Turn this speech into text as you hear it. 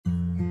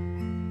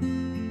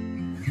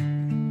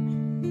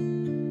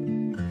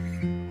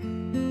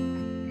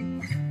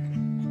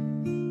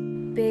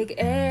Big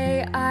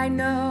A, I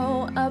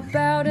know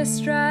about a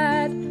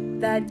strat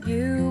that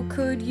you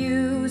could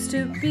use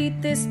to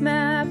beat this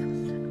map.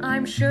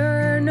 I'm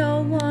sure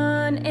no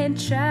one in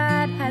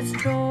chat has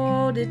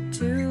told it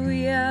to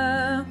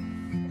ya.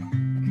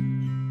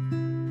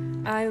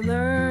 I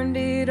learned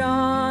it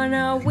on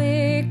a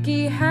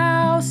wiki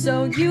how,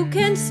 so you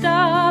can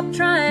stop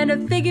trying to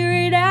figure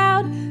it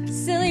out.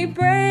 Silly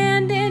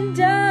Brandon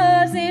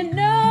doesn't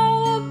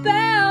know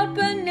about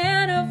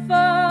banana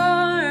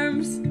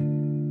farms.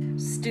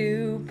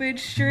 Stupid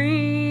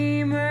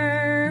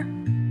streamer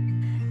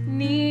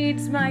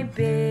needs my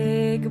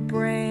big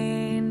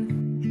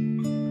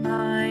brain.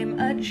 I'm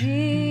a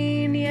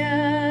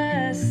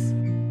genius,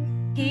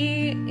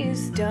 he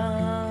is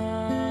dumb.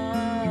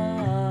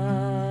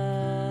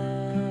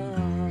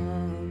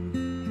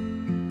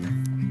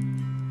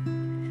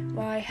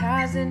 Why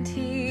hasn't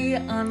he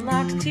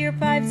unlocked tier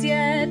 5s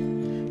yet?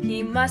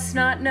 He must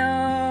not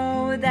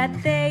know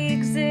that they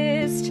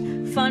exist.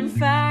 Fun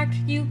fact,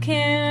 you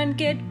can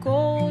get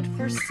gold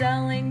for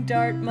selling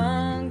dart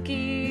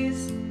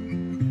monkeys.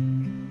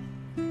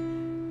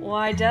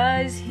 Why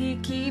does he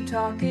keep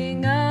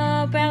talking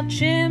about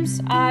chimps?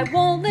 I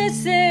won't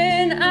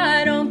listen,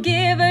 I don't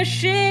give a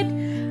shit.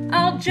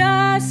 I'll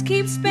just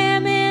keep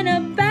spamming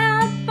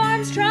about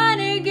farms trying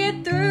to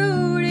get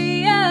through to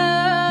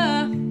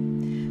ya.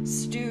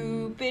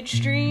 Stupid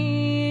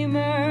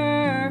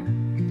streamer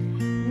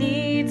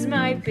needs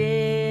my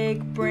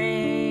big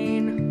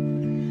brain.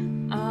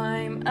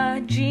 I'm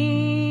a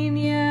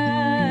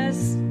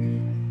genius,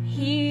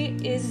 he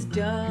is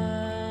dumb.